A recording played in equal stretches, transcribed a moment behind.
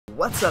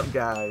What's up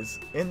guys?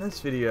 In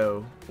this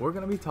video, we're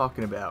going to be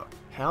talking about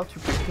how to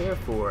prepare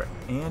for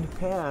and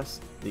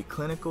pass the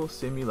clinical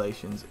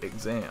simulations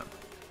exam.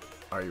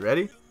 Are you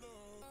ready?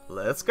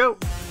 Let's go!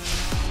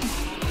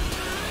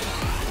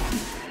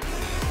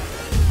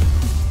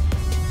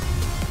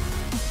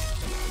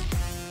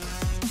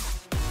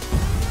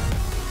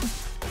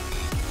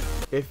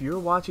 If you're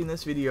watching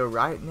this video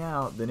right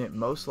now, then it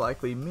most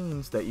likely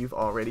means that you've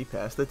already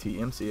passed the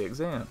TMC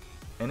exam.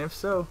 And if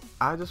so,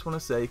 I just want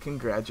to say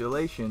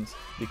congratulations,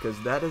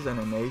 because that is an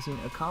amazing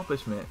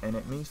accomplishment and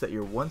it means that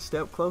you're one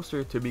step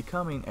closer to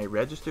becoming a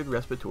registered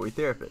respiratory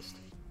therapist.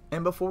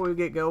 And before we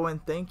get going,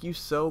 thank you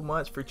so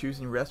much for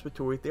choosing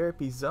Respiratory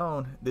Therapy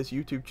Zone, this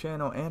YouTube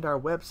channel and our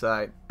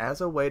website,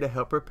 as a way to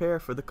help prepare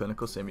for the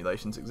clinical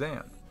simulations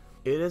exam.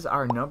 It is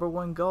our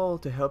 #1 goal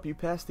to help you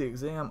pass the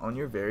exam on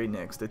your very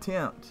next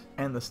attempt.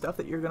 And the stuff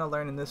that you're going to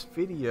learn in this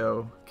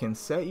video can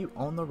set you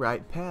on the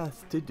right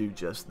path to do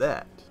just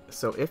that.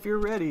 So if you're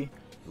ready,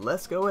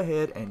 let's go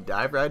ahead and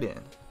dive right in.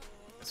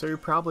 So you're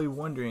probably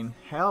wondering,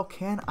 how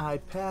can I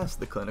pass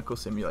the clinical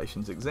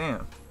simulations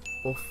exam?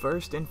 Well,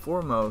 first and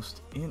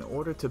foremost, in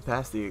order to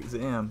pass the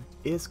exam,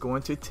 it's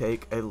going to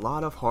take a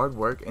lot of hard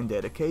work and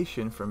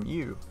dedication from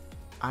you.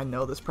 I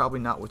know that's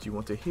probably not what you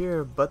want to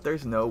hear, but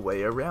there's no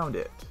way around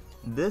it.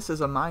 This is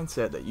a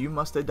mindset that you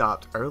must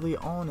adopt early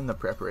on in the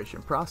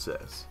preparation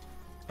process.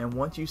 And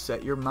once you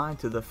set your mind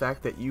to the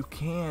fact that you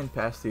can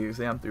pass the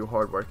exam through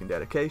hard work and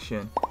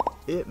dedication,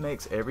 it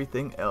makes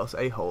everything else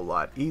a whole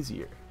lot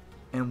easier.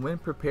 And when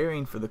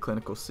preparing for the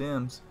clinical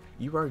sims,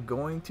 you are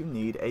going to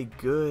need a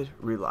good,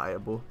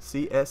 reliable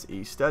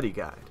CSE study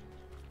guide.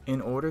 In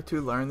order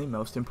to learn the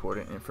most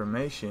important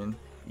information,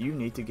 you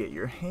need to get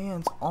your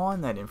hands on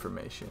that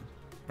information.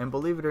 And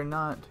believe it or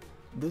not,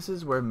 this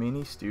is where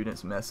many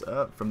students mess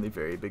up from the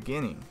very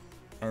beginning.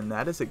 And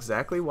that is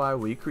exactly why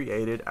we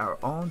created our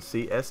own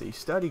CSE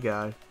study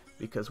guide,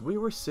 because we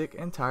were sick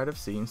and tired of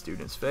seeing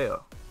students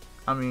fail.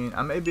 I mean,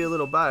 I may be a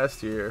little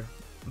biased here,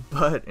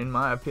 but in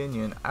my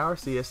opinion, our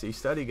CSE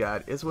study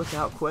guide is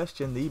without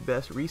question the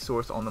best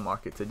resource on the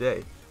market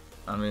today.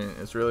 I mean,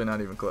 it's really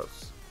not even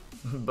close.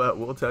 But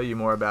we'll tell you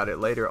more about it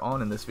later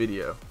on in this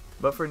video.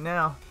 But for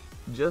now,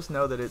 just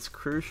know that it's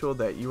crucial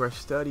that you are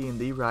studying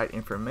the right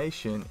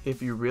information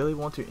if you really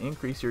want to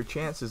increase your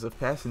chances of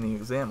passing the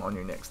exam on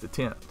your next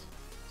attempt.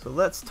 So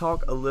let's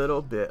talk a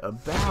little bit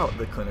about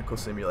the clinical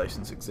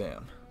simulations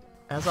exam.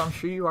 As I'm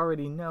sure you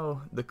already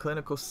know, the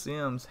clinical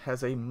sims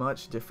has a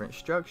much different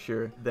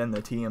structure than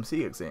the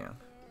TMC exam.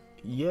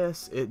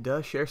 Yes, it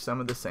does share some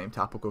of the same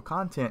topical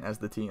content as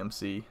the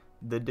TMC.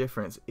 The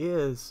difference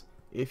is,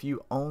 if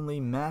you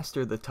only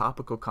master the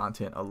topical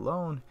content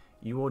alone,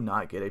 you will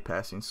not get a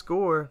passing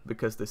score,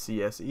 because the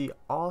CSE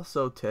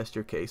also tests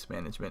your case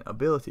management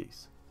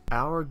abilities.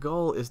 Our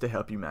goal is to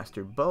help you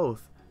master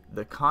both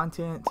the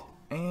content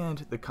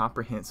and the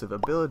comprehensive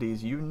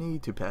abilities you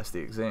need to pass the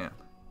exam.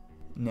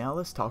 Now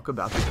let's talk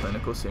about the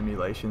clinical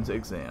simulations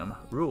exam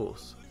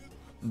rules.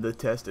 The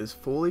test is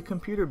fully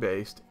computer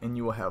based and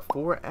you will have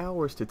 4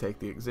 hours to take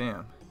the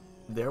exam.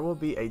 There will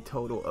be a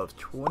total of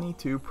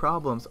 22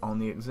 problems on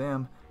the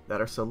exam that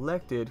are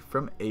selected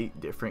from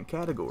 8 different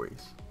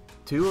categories.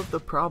 2 of the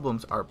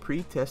problems are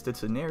pre-tested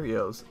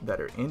scenarios that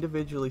are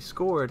individually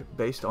scored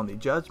based on the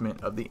judgment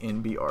of the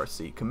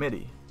NBRC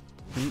committee.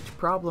 Each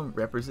problem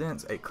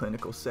represents a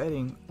clinical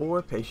setting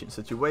or patient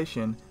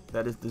situation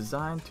that is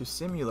designed to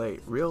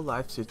simulate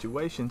real-life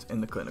situations in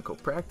the clinical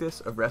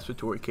practice of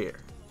respiratory care.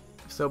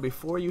 So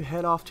before you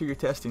head off to your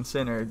testing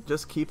center,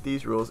 just keep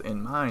these rules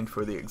in mind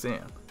for the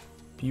exam.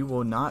 You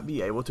will not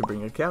be able to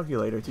bring a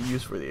calculator to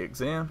use for the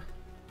exam.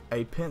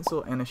 A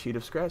pencil and a sheet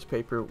of scratch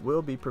paper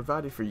will be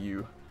provided for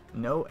you.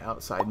 No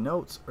outside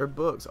notes or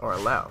books are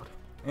allowed.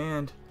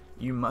 And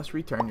you must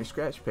return your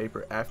scratch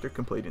paper after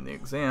completing the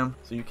exam,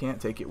 so you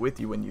can't take it with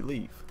you when you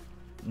leave.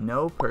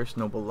 No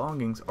personal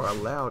belongings are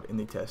allowed in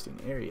the testing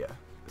area,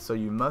 so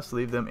you must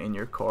leave them in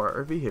your car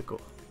or vehicle.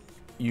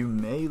 You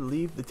may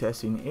leave the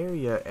testing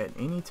area at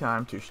any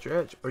time to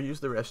stretch or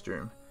use the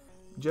restroom.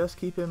 Just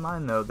keep in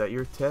mind though that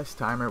your test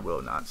timer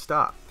will not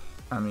stop.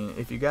 I mean,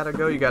 if you gotta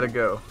go, you gotta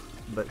go.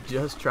 But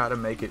just try to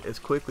make it as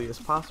quickly as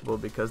possible,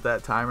 because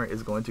that timer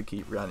is going to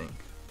keep running.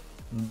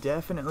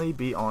 Definitely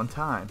be on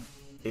time.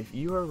 If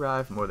you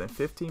arrive more than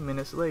 15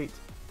 minutes late,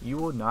 you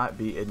will not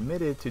be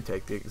admitted to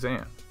take the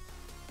exam.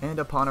 And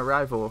upon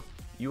arrival,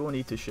 you will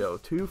need to show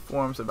 2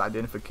 forms of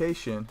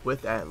identification,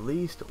 with at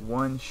least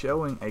one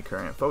showing a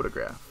current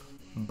photograph.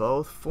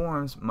 Both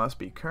forms must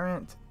be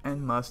current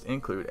and must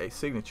include a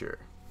signature.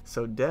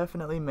 So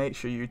definitely make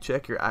sure you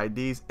check your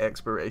ID's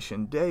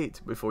expiration date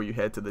before you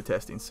head to the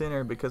testing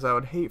center, because I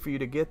would hate for you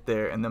to get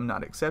there and them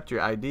not accept your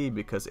ID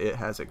because it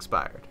has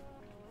expired.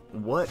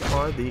 What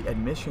are the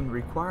admission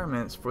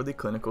requirements for the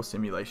clinical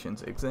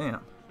simulations exam?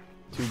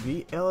 To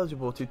be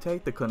eligible to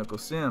take the clinical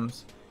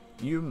sims,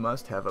 you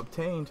must have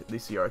obtained the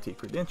CRT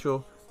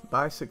credential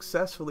by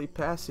successfully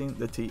passing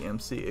the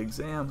TMC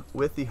exam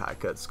with the high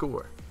cut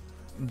score.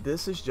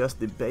 This is just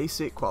the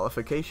basic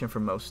qualification for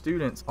most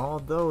students,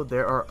 although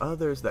there are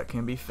others that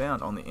can be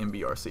found on the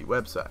NBRC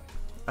website.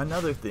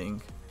 Another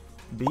thing,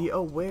 be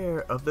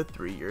aware of the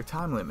 3-year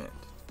time limit.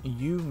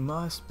 You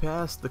must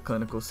pass the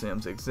clinical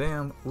SIMS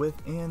exam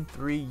within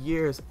 3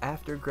 years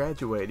after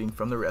graduating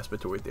from the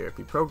respiratory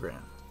therapy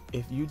program.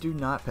 If you do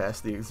not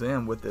pass the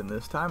exam within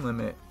this time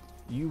limit,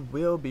 you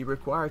will be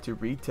required to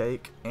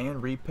retake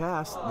and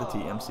repass the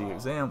TMC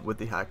exam with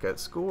the high cut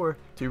score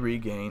to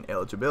regain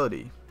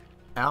eligibility.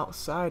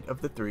 Outside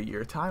of the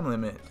 3-year time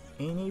limit,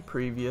 any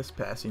previous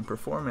passing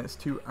performance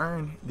to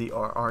earn the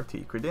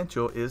RRT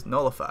credential is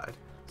nullified,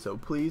 so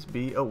please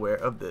be aware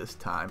of this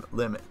time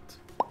limit.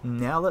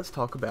 Now let's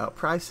talk about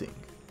pricing.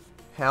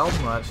 How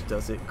much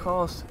does it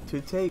cost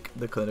to take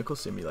the clinical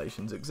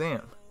simulations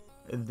exam?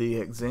 The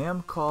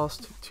exam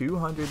costs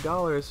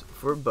 $200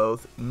 for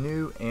both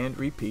new and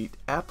repeat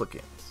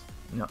applicants.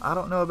 Now, I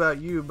don't know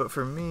about you, but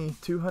for me,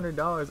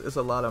 $200 is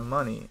a lot of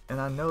money, and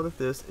I know that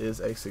this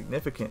is a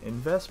significant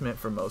investment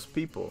for most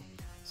people.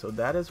 So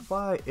that is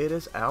why it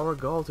is our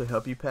goal to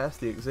help you pass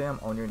the exam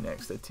on your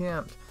next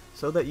attempt,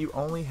 so that you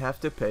only have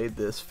to pay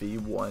this fee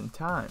one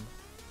time.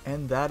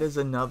 And that is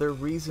another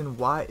reason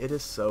why it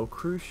is so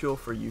crucial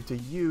for you to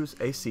use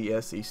a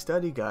CSE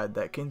study guide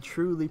that can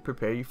truly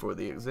prepare you for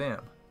the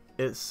exam.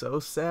 It's so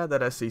sad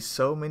that I see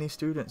so many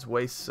students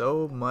waste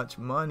so much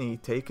money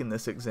taking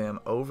this exam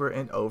over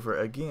and over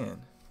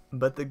again.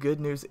 But the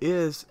good news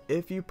is,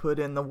 if you put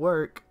in the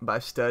work by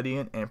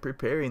studying and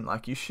preparing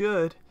like you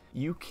should,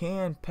 you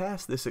can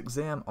pass this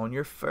exam on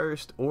your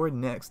first or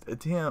next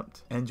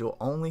attempt, and you'll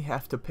only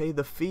have to pay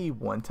the fee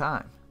one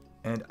time.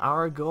 And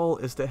our goal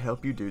is to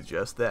help you do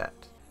just that.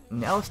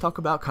 Now let's talk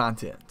about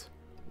content.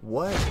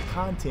 What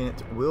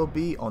content will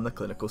be on the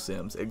clinical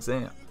SIMS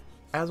exam?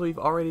 As we've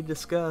already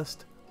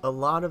discussed, a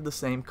lot of the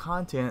same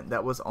content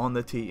that was on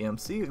the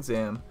TMC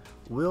exam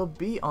will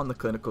be on the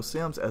clinical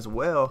SIMS as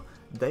well.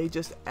 They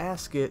just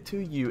ask it to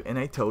you in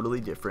a totally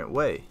different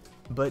way.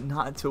 But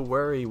not to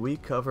worry, we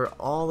cover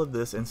all of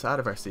this inside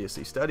of our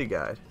CSE study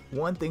guide.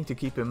 One thing to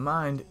keep in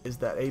mind is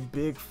that a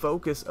big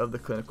focus of the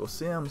clinical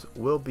SIMS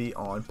will be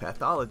on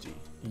pathology.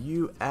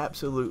 You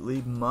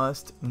absolutely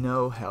must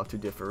know how to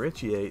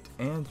differentiate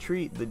and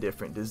treat the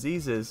different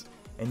diseases,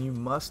 and you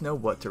must know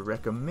what to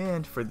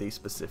recommend for these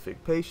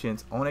specific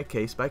patients on a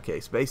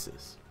case-by-case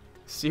basis.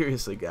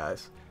 Seriously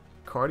guys,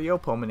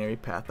 cardiopulmonary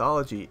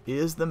pathology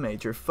is the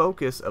major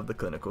focus of the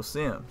clinical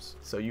SIMS,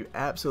 so you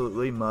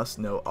absolutely must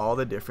know all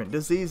the different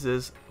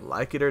diseases,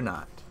 like it or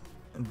not.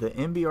 The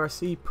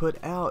MBRC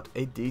put out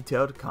a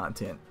detailed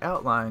content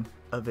outline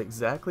of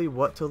exactly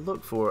what to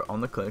look for on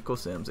the clinical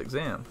SIMS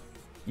exam.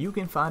 You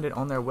can find it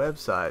on their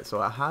website,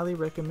 so I highly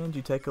recommend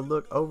you take a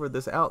look over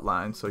this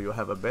outline so you'll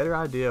have a better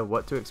idea of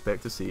what to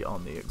expect to see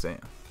on the exam.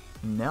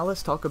 Now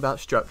let's talk about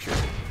structure.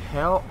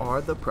 How are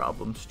the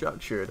problems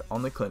structured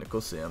on the clinical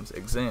SIMS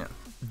exam?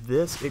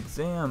 This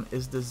exam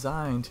is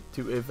designed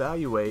to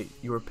evaluate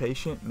your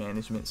patient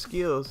management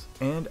skills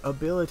and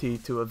ability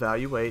to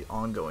evaluate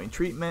ongoing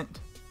treatment,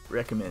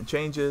 recommend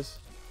changes,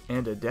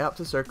 and adapt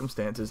to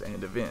circumstances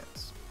and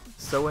events.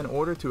 So in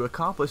order to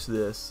accomplish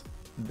this,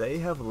 they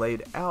have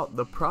laid out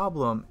the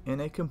problem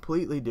in a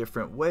completely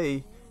different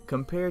way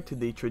compared to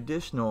the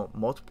traditional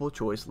multiple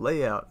choice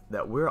layout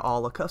that we're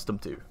all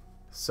accustomed to.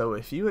 So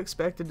if you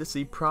expected to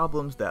see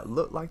problems that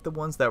look like the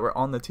ones that were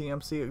on the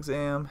TMC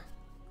exam,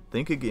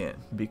 think again,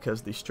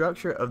 because the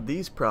structure of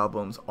these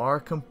problems are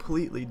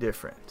completely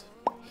different.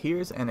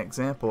 Here's an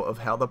example of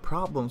how the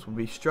problems will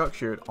be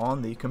structured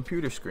on the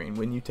computer screen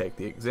when you take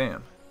the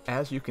exam.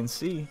 As you can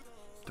see,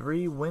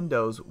 3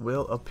 windows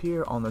will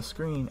appear on the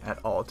screen at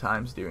all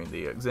times during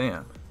the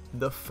exam.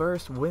 The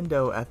first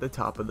window at the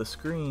top of the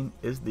screen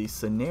is the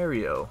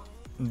scenario.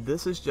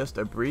 This is just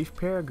a brief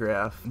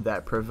paragraph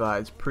that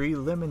provides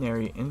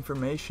preliminary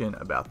information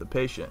about the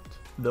patient.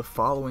 The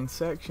following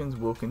sections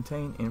will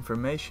contain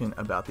information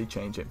about the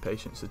change in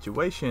patient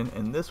situation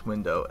in this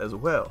window as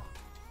well.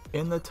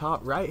 In the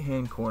top right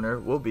hand corner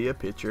will be a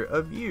picture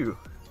of you.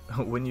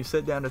 When you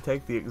sit down to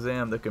take the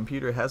exam, the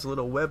computer has a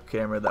little web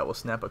camera that will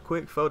snap a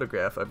quick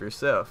photograph of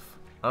yourself.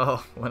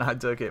 Oh, when I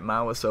took it,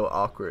 mine was so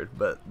awkward,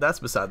 but that's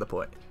beside the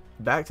point.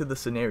 Back to the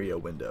scenario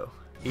window.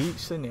 Each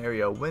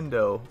scenario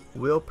window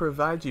will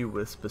provide you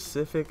with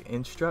specific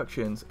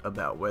instructions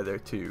about whether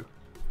to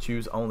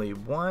choose only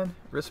one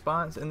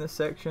response in this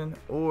section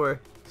or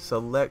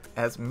select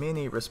as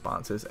many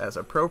responses as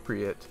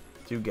appropriate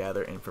to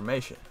gather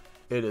information.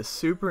 It is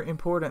super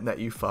important that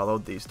you follow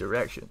these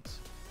directions.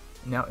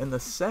 Now in the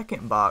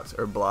second box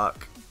or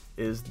block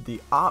is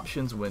the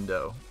options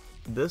window.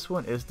 This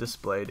one is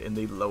displayed in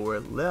the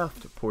lower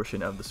left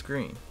portion of the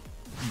screen.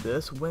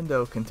 This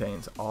window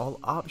contains all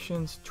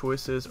options,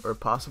 choices, or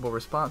possible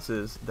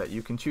responses that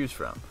you can choose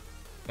from.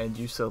 And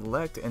you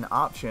select an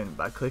option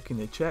by clicking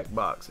the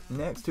checkbox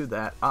next to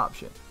that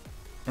option.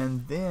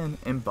 And then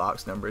in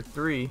box number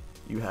 3,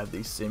 you have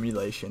the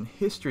simulation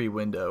history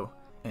window,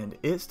 and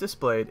it's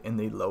displayed in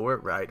the lower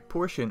right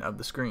portion of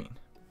the screen.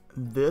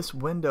 This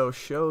window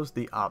shows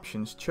the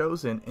options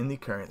chosen in the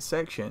current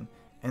section,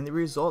 and the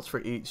results for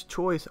each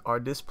choice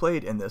are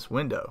displayed in this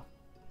window.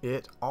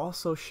 It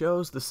also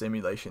shows the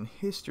simulation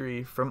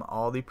history from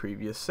all the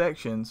previous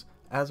sections,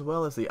 as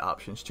well as the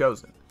options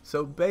chosen.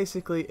 So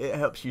basically, it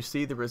helps you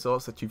see the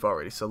results that you've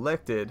already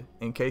selected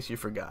in case you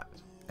forgot.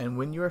 And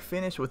when you are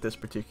finished with this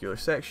particular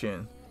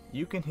section,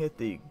 you can hit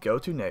the Go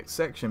to Next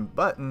Section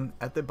button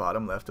at the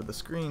bottom left of the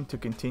screen to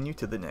continue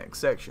to the next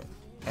section.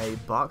 A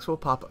box will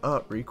pop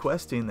up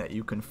requesting that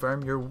you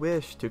confirm your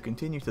wish to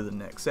continue to the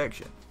next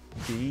section.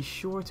 Be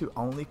sure to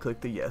only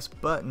click the Yes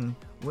button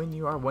when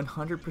you are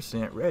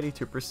 100% ready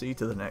to proceed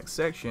to the next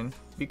section,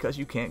 because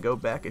you can't go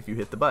back if you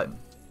hit the button.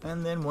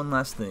 And then one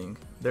last thing,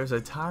 there's a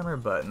timer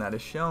button that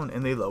is shown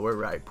in the lower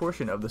right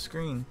portion of the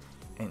screen,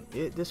 and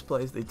it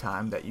displays the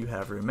time that you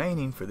have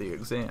remaining for the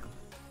exam.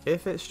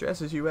 If it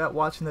stresses you out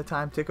watching the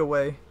time tick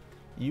away,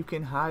 you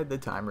can hide the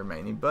time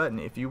remaining button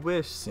if you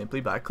wish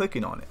simply by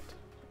clicking on it.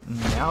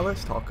 Now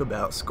let's talk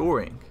about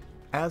scoring.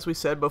 As we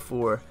said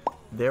before,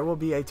 there will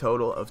be a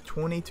total of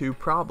 22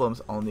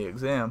 problems on the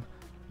exam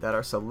that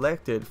are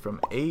selected from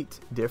 8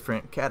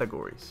 different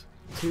categories.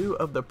 2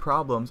 of the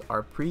problems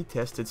are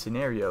pre-tested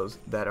scenarios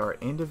that are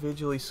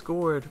individually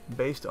scored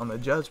based on the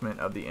judgment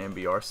of the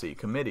NBRC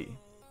committee.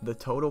 The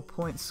total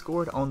points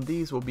scored on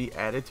these will be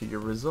added to your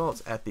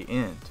results at the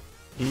end.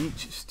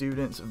 Each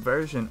student's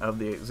version of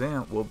the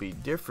exam will be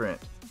different,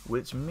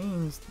 which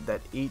means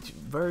that each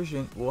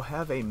version will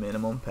have a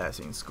minimum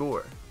passing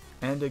score.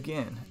 And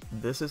again,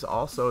 this is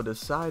also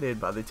decided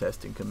by the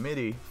testing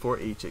committee for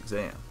each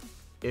exam.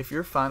 If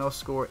your final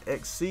score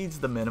exceeds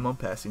the minimum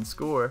passing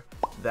score,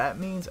 that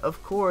means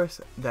of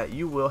course that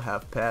you will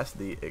have passed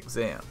the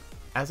exam.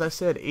 As I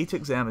said, each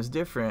exam is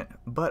different,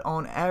 but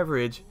on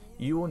average,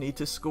 you will need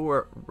to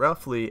score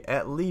roughly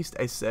at least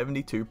a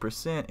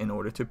 72% in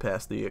order to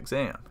pass the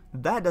exam.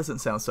 That doesn't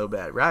sound so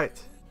bad, right?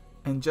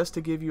 And just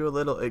to give you a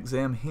little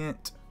exam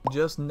hint,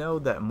 just know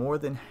that more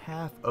than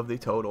half of the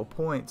total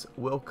points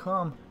will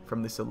come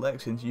from the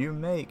selections you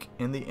make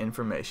in the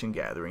information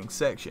gathering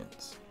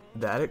sections.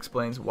 That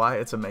explains why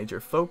it's a major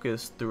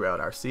focus throughout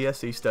our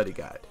CSE study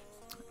guide.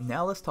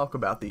 Now let's talk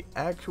about the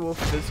actual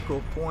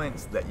physical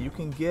points that you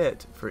can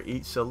get for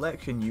each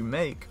selection you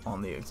make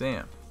on the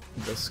exam.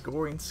 The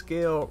scoring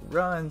scale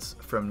runs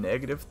from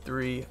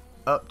 -3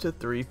 up to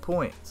 3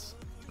 points.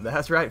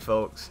 That's right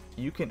folks,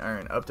 you can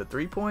earn up to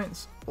 3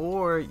 points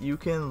or you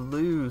can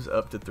lose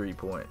up to 3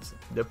 points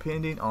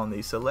depending on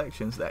the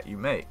selections that you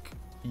make.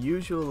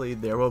 Usually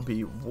there will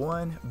be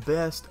one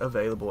best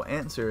available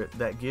answer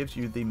that gives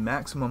you the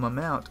maximum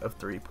amount of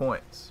 3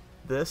 points.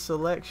 This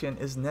selection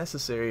is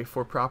necessary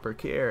for proper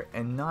care,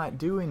 and not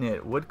doing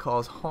it would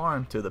cause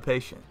harm to the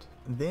patient.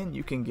 Then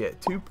you can get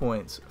 2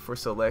 points for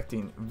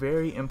selecting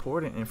very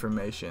important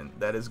information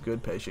that is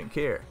good patient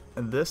care.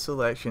 And this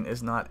selection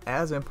is not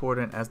as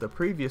important as the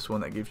previous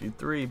one that gives you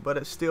 3, but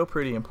it's still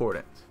pretty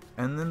important.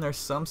 And then there's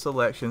some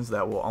selections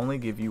that will only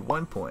give you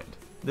 1 point.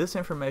 This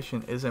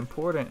information is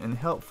important and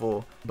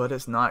helpful, but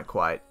it's not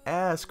quite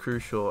as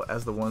crucial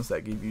as the ones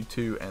that give you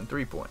 2 and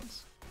 3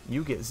 points.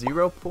 You get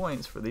 0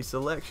 points for the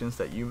selections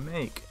that you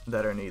make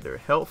that are neither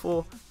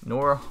helpful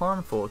nor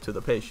harmful to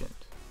the patient.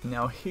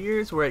 Now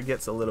here's where it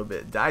gets a little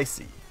bit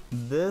dicey.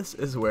 This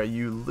is where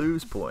you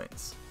lose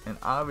points, and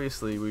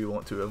obviously we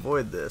want to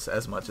avoid this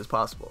as much as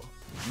possible.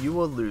 You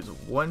will lose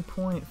 1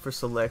 point for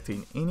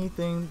selecting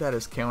anything that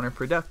is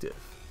counterproductive.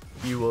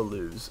 You will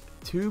lose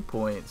 2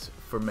 points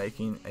for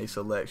making a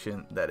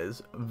selection that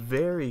is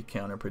very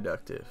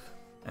counterproductive.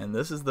 And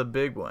this is the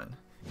big one.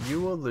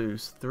 You will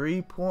lose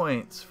 3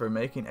 points for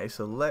making a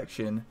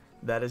selection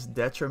that is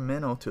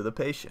detrimental to the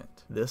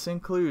patient. This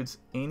includes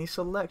any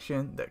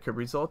selection that could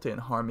result in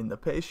harming the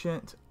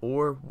patient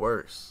or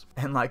worse.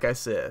 And like I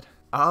said,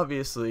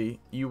 obviously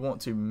you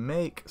want to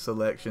make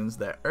selections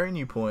that earn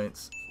you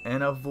points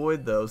and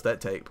avoid those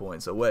that take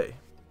points away.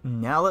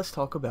 Now let's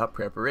talk about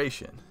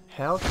preparation.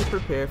 How to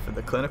prepare for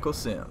the clinical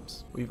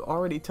sims. We've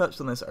already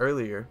touched on this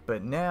earlier,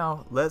 but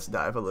now let's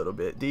dive a little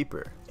bit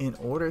deeper. In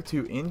order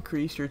to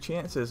increase your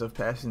chances of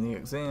passing the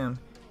exam,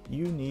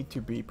 you need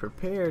to be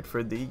prepared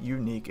for the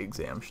unique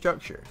exam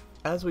structure.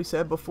 As we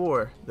said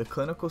before, the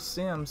clinical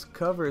sims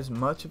covers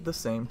much of the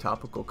same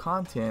topical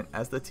content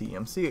as the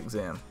TMC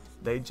exam.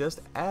 They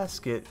just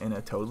ask it in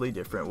a totally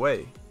different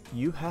way.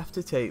 You have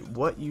to take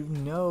what you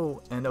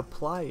know and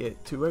apply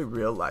it to a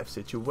real life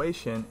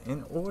situation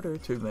in order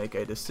to make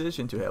a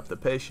decision to help the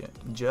patient,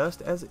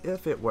 just as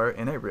if it were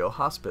in a real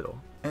hospital.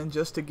 And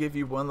just to give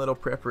you one little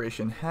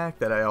preparation hack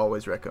that I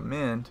always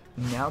recommend,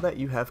 now that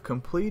you have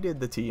completed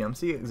the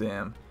TMC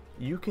exam,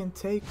 you can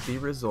take the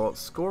results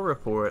score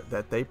report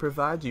that they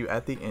provide you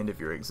at the end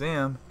of your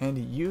exam and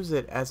use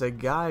it as a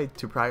guide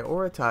to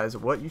prioritize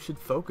what you should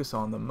focus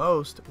on the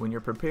most when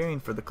you're preparing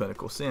for the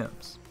clinical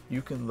sims.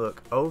 You can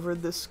look over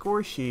this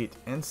score sheet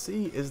and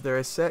see, is there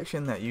a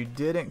section that you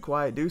didn't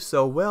quite do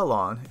so well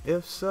on?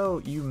 If so,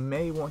 you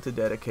may want to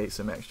dedicate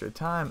some extra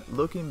time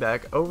looking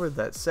back over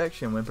that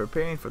section when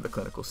preparing for the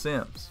clinical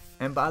sims.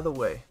 And by the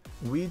way,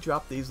 We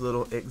drop these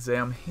little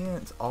exam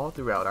hints all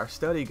throughout our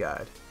study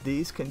guide.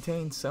 These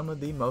contain some of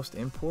the most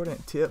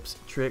important tips,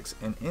 tricks,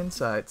 and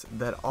insights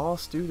that all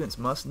students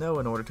must know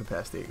in order to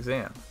pass the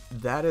exam.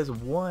 That is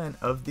one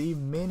of the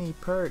many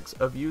perks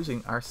of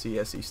using our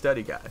CSE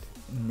study guide.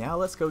 Now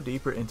let's go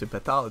deeper into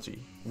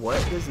pathology.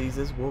 What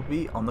diseases will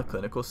be on the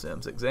clinical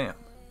SIMS exam?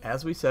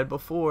 As we said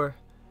before,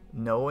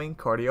 knowing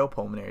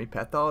cardiopulmonary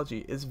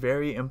pathology is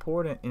very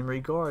important in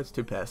regards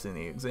to passing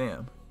the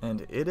exam,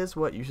 and it is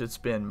what you should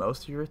spend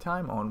most of your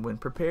time on when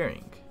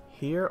preparing.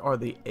 Here are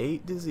the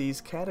 8 disease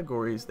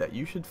categories that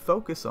you should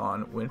focus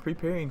on when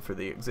preparing for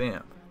the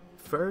exam.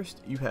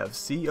 First, you have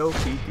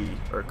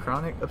COPD, or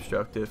chronic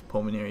obstructive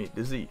pulmonary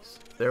disease.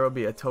 There will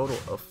be a total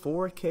of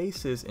 4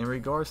 cases in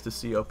regards to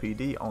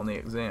COPD on the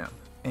exam.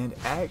 And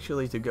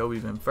actually, to go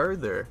even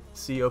further,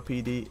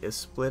 COPD is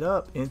split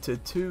up into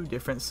 2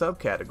 different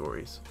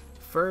subcategories.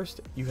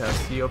 First, you have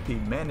COP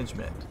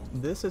management.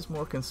 This is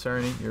more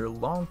concerning your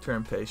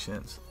long-term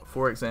patients,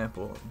 for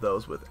example,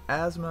 those with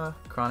asthma,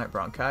 chronic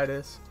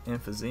bronchitis,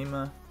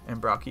 emphysema,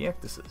 and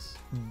bronchiectasis.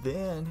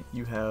 Then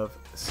you have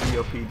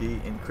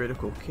COPD in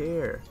critical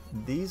care.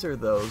 These are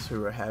those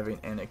who are having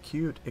an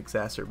acute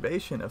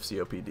exacerbation of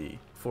COPD.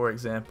 For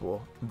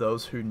example,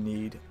 those who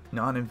need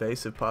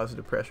non-invasive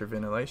positive pressure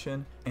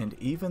ventilation, and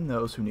even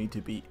those who need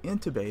to be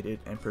intubated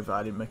and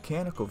provided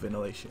mechanical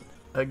ventilation.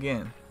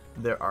 Again,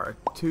 there are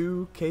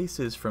 2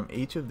 cases from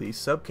each of these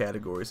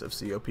subcategories of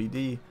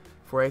COPD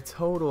for a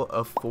total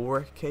of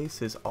 4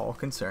 cases all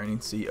concerning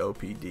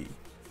COPD.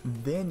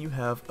 Then you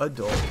have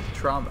adult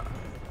trauma.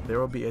 There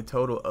will be a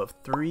total of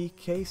 3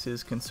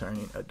 cases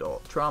concerning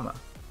adult trauma.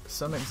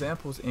 Some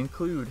examples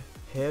include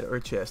head or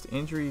chest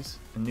injuries,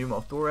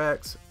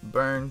 pneumothorax,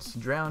 burns,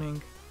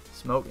 drowning,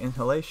 smoke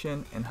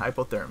inhalation, and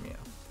hypothermia.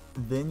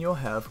 Then you'll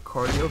have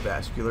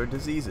cardiovascular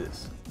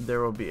diseases.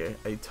 There will be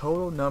a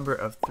total number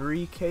of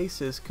 3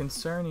 cases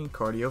concerning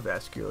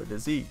cardiovascular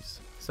disease.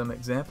 Some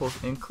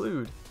examples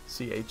include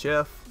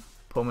CHF,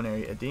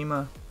 pulmonary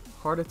edema,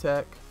 heart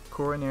attack,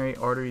 coronary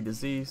artery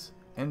disease,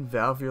 and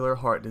valvular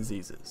heart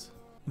diseases.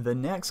 The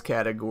next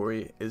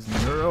category is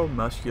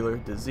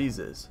neuromuscular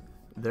diseases.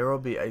 There will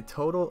be a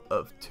total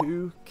of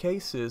 2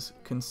 cases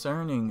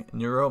concerning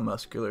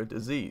neuromuscular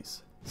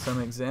disease.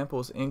 Some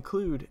examples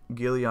include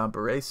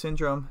Guillain-Barré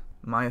syndrome,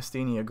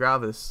 myasthenia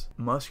gravis,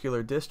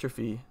 muscular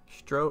dystrophy,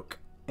 stroke,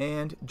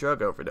 and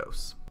drug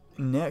overdose.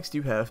 Next,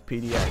 you have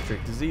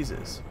pediatric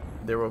diseases.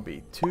 There will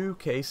be 2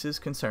 cases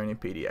concerning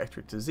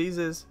pediatric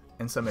diseases,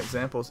 and some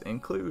examples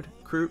include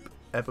croup,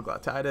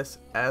 epiglottitis,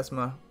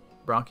 asthma,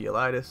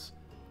 bronchiolitis,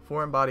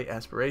 foreign body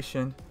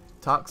aspiration,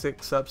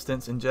 toxic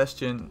substance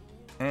ingestion,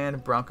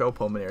 and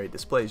bronchopulmonary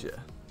dysplasia.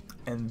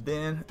 And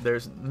then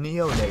there's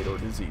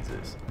neonatal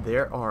diseases.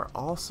 There are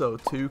also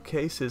 2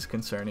 cases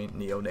concerning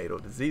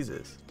neonatal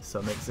diseases.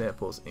 Some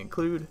examples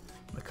include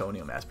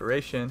meconium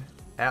aspiration,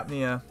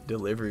 apnea,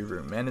 delivery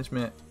room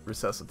management,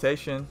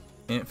 resuscitation,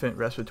 infant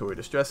respiratory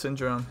distress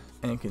syndrome,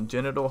 and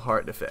congenital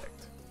heart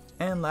defect.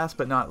 And last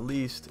but not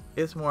least,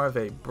 it's more of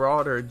a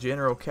broader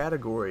general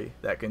category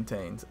that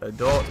contains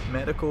adult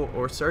medical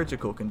or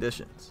surgical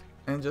conditions.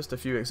 And just a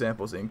few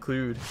examples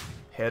include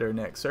head or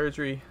neck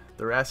surgery,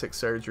 thoracic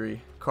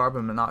surgery,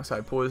 carbon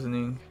monoxide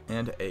poisoning,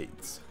 and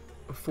AIDS.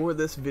 For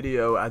this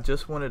video, I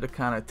just wanted to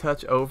kind of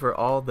touch over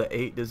all the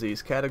 8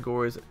 disease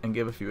categories and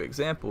give a few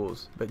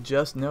examples, but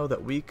just know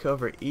that we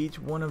cover each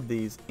one of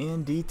these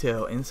in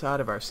detail inside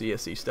of our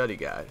CSE study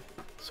guide.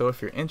 So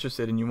if you're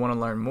interested and you want to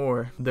learn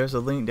more, there's a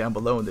link down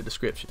below in the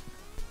description.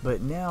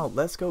 But now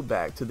let's go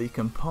back to the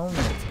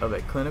components of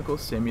a clinical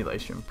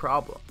simulation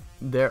problem.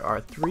 There are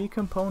 3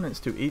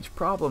 components to each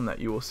problem that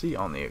you will see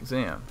on the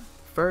exam.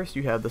 First,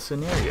 you have the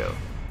scenario.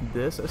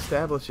 This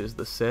establishes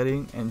the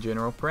setting and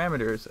general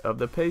parameters of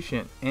the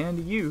patient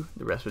and you,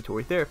 the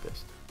respiratory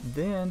therapist.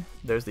 Then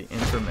there's the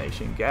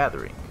information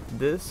gathering.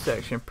 This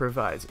section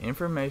provides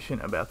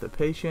information about the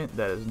patient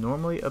that is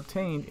normally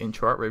obtained in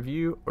chart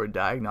review or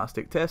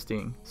diagnostic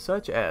testing,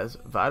 such as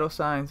vital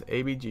signs,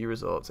 ABG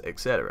results,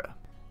 etc.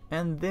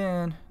 And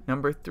then,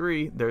 number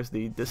 3, there's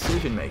the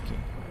decision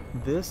making.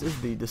 This is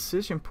the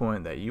decision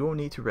point that you will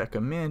need to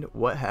recommend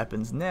what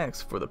happens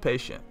next for the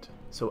patient.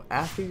 So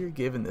after you're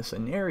given the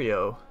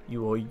scenario,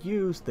 you will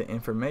use the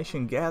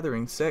information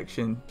gathering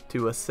section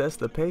to assess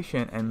the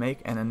patient and make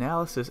an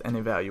analysis and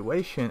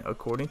evaluation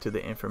according to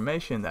the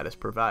information that is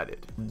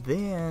provided.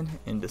 Then,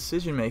 in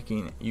decision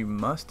making, you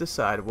must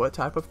decide what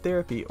type of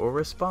therapy or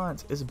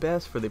response is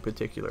best for the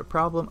particular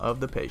problem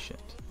of the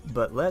patient.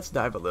 But let's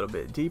dive a little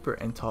bit deeper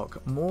and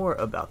talk more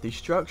about the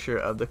structure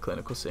of the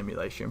clinical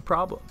simulation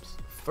problems.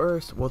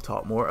 First, we'll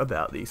talk more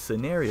about the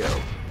scenario.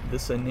 The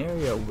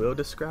scenario will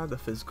describe the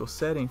physical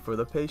setting for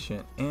the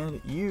patient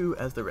and you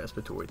as the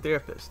respiratory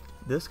therapist.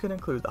 This could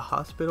include the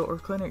hospital or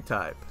clinic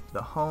type,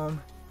 the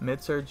home,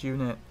 med-surg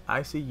unit,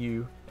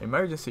 ICU,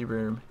 emergency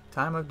room,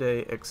 time of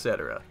day,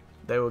 etc.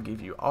 They will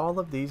give you all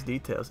of these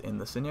details in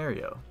the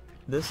scenario.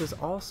 This is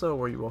also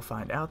where you will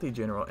find out the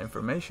general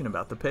information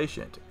about the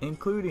patient,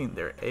 including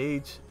their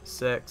age,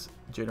 sex,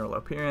 general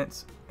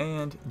appearance,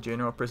 and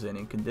general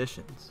presenting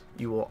conditions.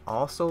 You will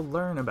also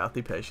learn about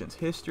the patient's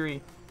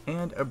history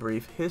and a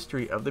brief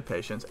history of the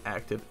patient's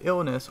active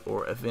illness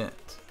or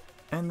event.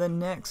 And the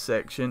next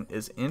section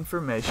is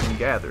information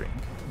gathering.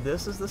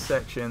 This is the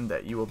section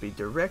that you will be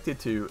directed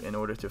to in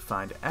order to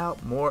find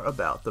out more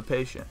about the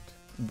patient.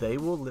 They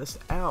will list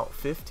out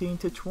 15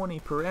 to 20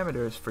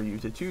 parameters for you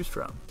to choose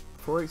from.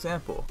 For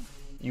example,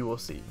 you will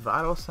see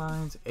vital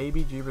signs,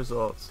 ABG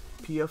results,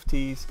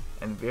 PFTs,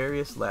 and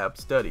various lab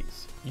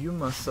studies. You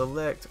must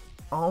select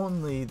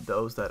only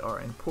those that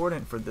are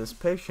important for this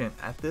patient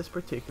at this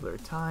particular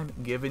time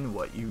given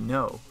what you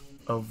know.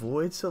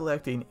 Avoid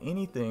selecting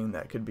anything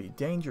that could be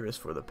dangerous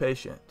for the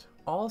patient.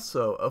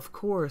 Also, of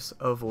course,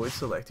 avoid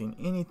selecting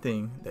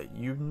anything that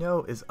you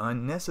know is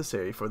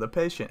unnecessary for the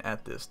patient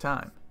at this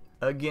time.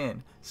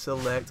 Again,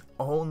 select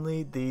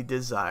only the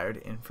desired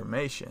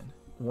information.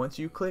 Once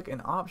you click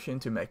an option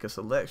to make a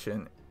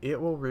selection, it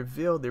will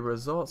reveal the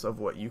results of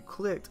what you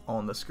clicked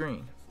on the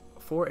screen.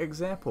 For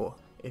example,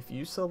 if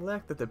you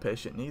select that the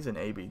patient needs an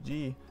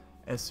ABG,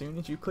 as soon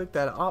as you click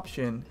that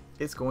option,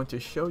 it's going to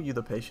show you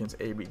the patient's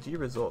ABG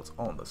results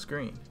on the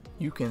screen.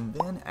 You can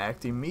then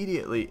act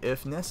immediately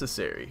if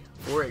necessary.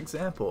 For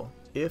example,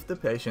 if the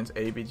patient's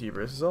ABG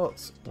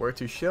results were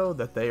to show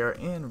that they are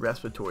in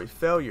respiratory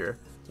failure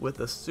with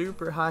a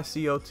super high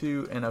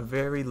CO2 and a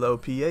very low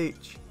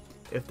pH,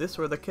 if this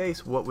were the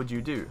case, what would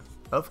you do?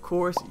 Of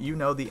course, you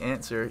know the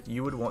answer.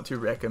 You would want to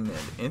recommend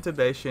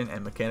intubation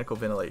and mechanical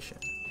ventilation.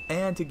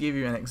 And to give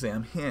you an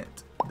exam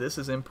hint, this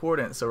is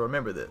important, so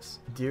remember this.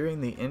 During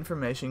the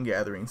information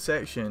gathering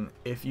section,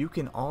 if you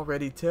can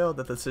already tell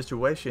that the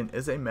situation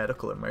is a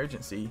medical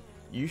emergency,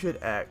 you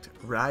should act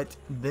right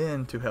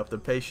then to help the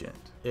patient.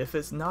 If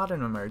it's not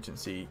an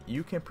emergency,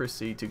 you can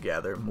proceed to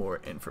gather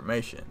more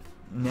information.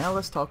 Now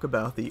let's talk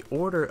about the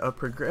order of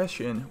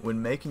progression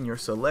when making your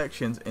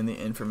selections in the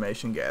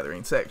information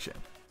gathering section.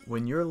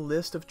 When your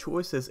list of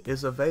choices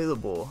is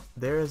available,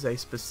 there is a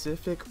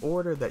specific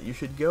order that you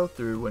should go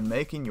through when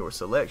making your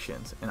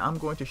selections, and I'm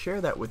going to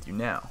share that with you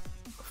now.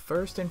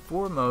 First and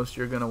foremost,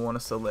 you're going to want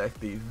to select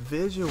the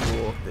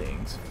visual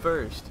things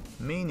first,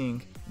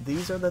 meaning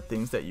these are the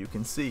things that you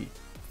can see.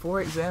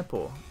 For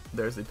example,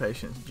 there's the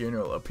patient's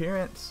general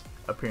appearance,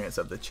 appearance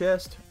of the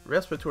chest,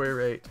 respiratory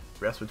rate,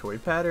 respiratory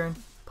pattern,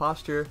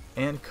 posture,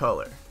 and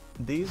color.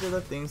 These are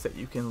the things that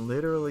you can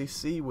literally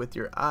see with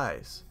your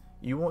eyes.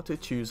 You want to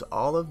choose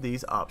all of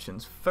these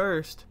options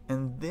first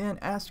and then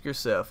ask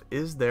yourself,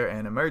 is there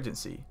an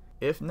emergency?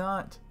 If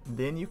not,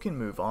 then you can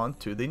move on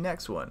to the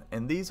next one,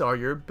 and these are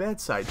your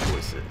bedside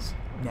choices.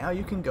 Now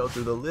you can go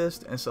through the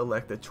list and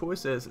select the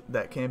choices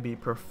that can be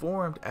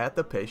performed at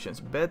the patient's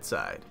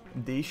bedside.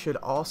 These should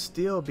all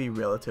still be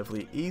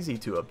relatively easy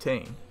to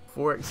obtain.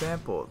 For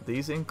example,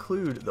 these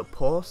include the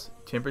pulse,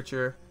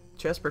 temperature,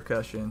 chest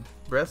percussion,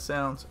 breath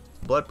sounds,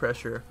 blood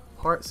pressure,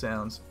 heart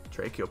sounds,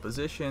 tracheal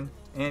position,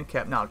 and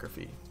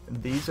capnography.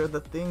 These are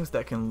the things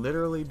that can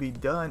literally be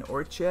done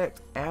or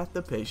checked at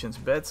the patient's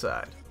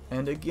bedside.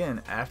 And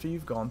again, after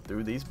you've gone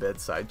through these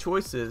bedside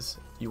choices,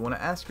 you want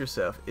to ask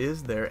yourself,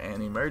 is there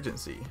an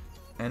emergency?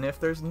 And if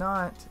there's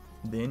not,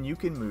 then you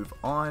can move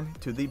on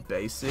to the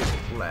basic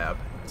lab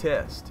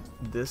test.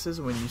 This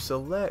is when you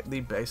select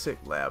the basic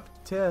lab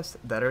tests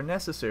that are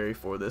necessary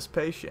for this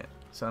patient.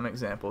 Some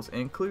examples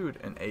include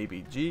an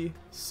ABG,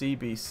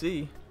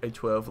 CBC, a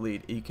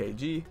 12-lead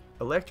EKG,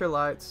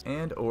 electrolytes,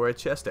 and or a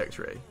chest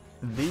x-ray.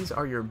 These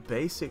are your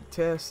basic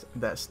tests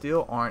that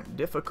still aren't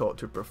difficult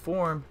to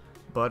perform,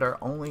 but are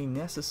only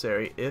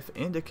necessary if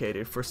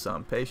indicated for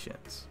some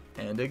patients.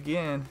 And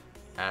again,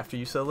 after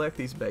you select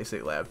these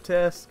basic lab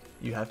tests,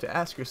 you have to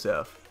ask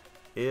yourself,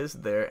 is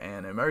there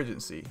an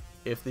emergency?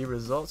 If the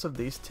results of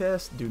these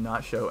tests do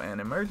not show an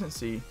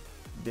emergency,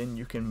 then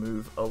you can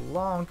move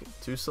along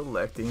to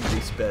selecting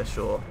the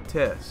special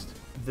test.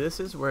 This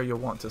is where you'll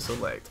want to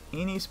select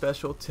any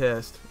special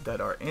tests that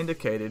are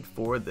indicated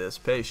for this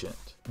patient.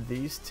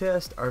 These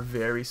tests are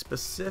very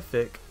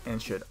specific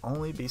and should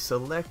only be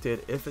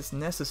selected if it's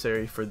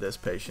necessary for this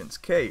patient's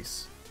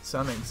case.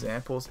 Some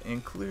examples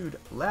include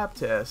lab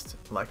tests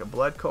like a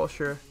blood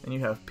culture, and you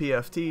have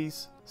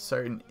PFTs,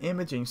 certain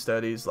imaging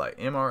studies like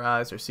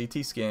MRIs or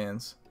CT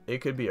scans. It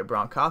could be a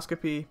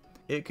bronchoscopy.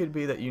 It could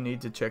be that you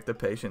need to check the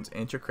patient's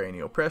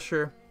intracranial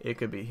pressure. It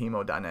could be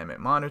hemodynamic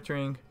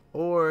monitoring.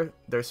 Or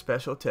there's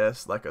special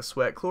tests like a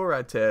sweat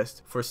chloride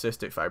test for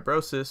cystic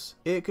fibrosis.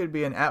 It could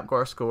be an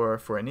APGAR score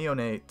for a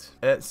neonate,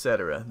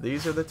 etc.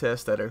 These are the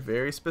tests that are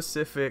very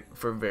specific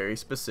for very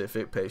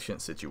specific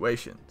patient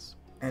situations.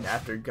 And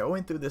after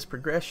going through this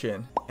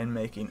progression and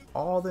making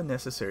all the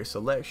necessary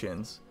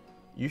selections,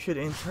 you should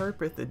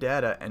interpret the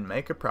data and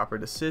make a proper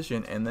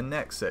decision in the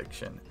next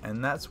section.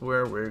 And that's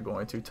where we're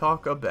going to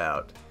talk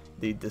about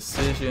the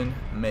decision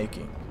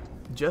making.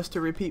 Just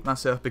to repeat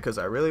myself because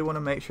I really want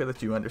to make sure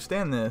that you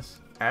understand this,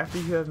 after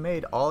you have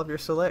made all of your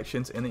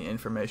selections in the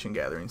information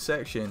gathering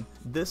section,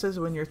 this is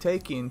when you're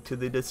taken to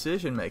the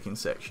decision making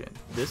section.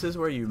 This is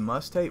where you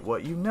must take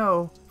what you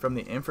know from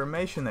the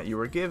information that you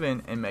were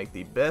given and make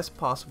the best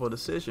possible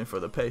decision for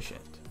the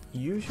patient.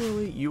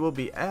 Usually you will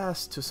be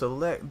asked to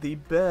select the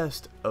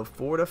best of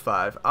 4 to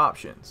 5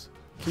 options.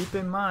 Keep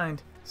in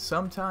mind,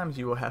 sometimes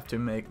you will have to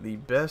make the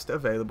best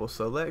available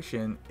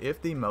selection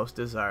if the most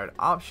desired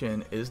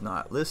option is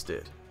not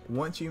listed.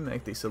 Once you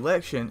make the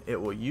selection, it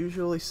will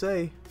usually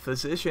say,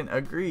 "Physician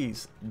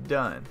agrees,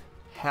 done."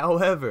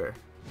 However,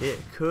 it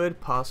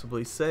could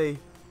possibly say,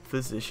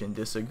 "Physician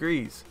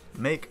disagrees,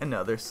 make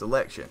another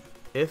selection."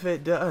 If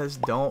it does,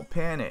 don't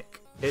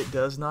panic. It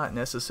does not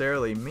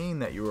necessarily mean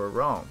that you are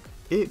wrong.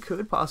 It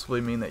could possibly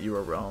mean that you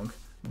are wrong,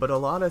 but a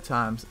lot of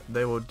times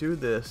they will do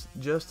this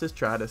just to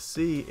try to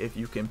see if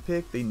you can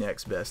pick the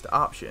next best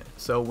option.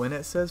 So when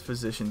it says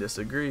 "Physician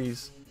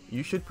disagrees,"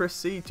 you should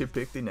proceed to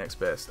pick the next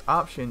best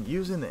option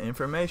using the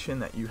information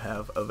that you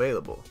have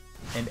available.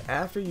 And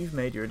after you've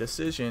made your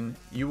decision,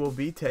 you will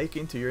be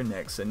taken to your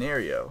next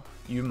scenario.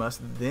 You must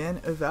then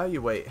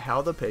evaluate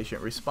how the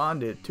patient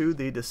responded to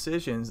the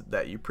decisions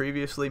that you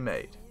previously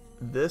made.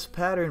 This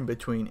pattern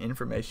between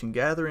information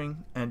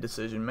gathering and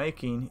decision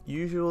making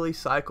usually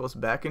cycles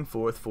back and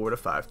forth 4 to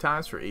 5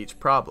 times for each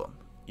problem.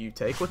 You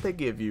take what they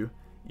give you,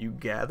 you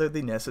gather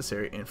the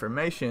necessary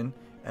information,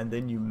 and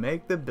then you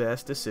make the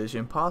best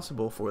decision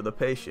possible for the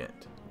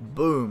patient.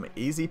 Boom,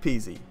 easy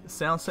peasy.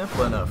 Sounds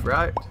simple enough,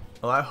 right?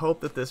 Well, I hope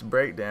that this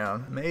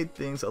breakdown made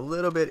things a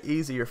little bit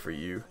easier for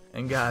you.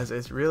 And guys,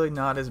 it's really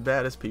not as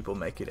bad as people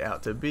make it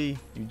out to be.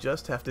 You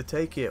just have to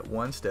take it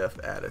one step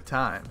at a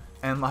time.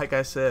 And like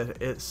I said,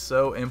 it's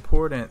so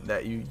important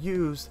that you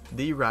use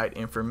the right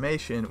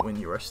information when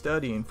you are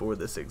studying for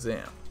this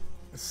exam.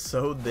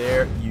 So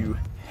there you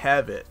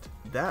have it.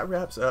 That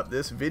wraps up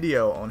this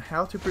video on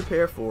how to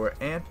prepare for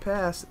and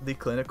pass the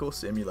clinical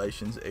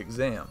simulations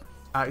exam.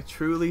 I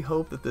truly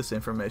hope that this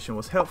information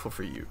was helpful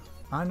for you.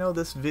 I know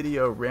this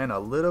video ran a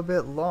little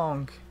bit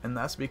long, and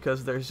that's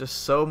because there's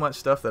just so much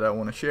stuff that I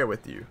want to share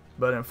with you.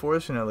 But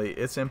unfortunately,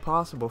 it's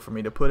impossible for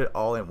me to put it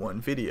all in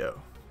one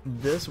video.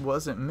 This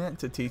wasn't meant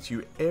to teach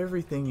you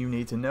everything you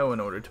need to know in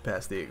order to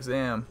pass the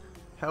exam.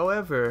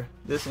 However,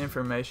 this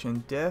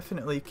information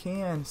definitely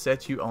can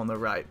set you on the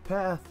right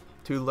path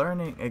to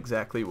learning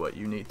exactly what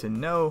you need to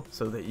know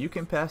so that you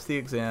can pass the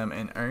exam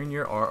and earn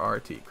your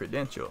RRT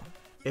credential.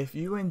 If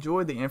you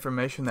enjoyed the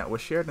information that was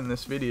shared in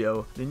this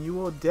video, then you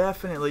will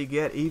definitely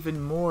get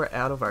even more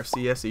out of our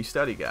CSE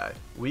Study Guide.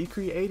 We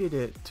created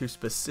it to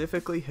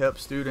specifically help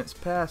students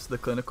pass the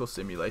clinical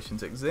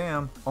simulations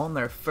exam on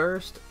their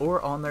first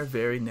or on their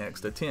very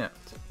next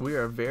attempt. We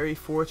are very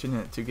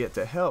fortunate to get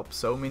to help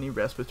so many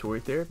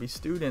respiratory therapy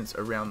students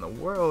around the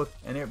world,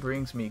 and it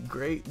brings me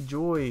great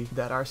joy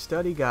that our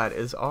study guide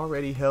is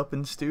already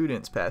helping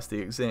students pass the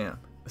exam.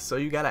 So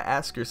you gotta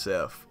ask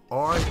yourself,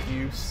 are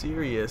you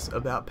serious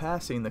about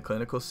passing the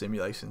clinical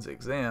simulations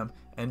exam?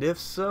 And if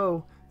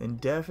so, then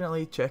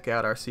definitely check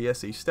out our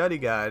CSE Study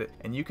Guide,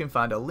 and you can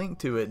find a link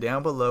to it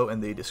down below in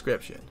the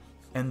description.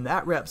 And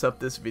that wraps up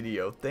this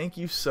video. Thank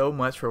you so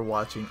much for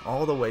watching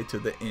all the way to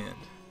the end.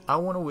 I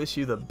want to wish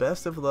you the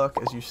best of luck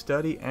as you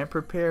study and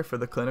prepare for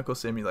the clinical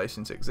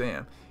simulations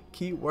exam.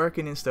 Keep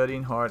working and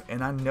studying hard,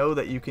 and I know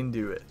that you can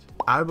do it.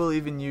 I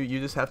believe in you, you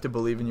just have to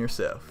believe in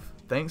yourself.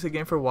 Thanks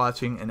again for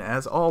watching, and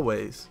as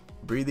always,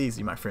 breathe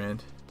easy, my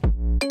friend.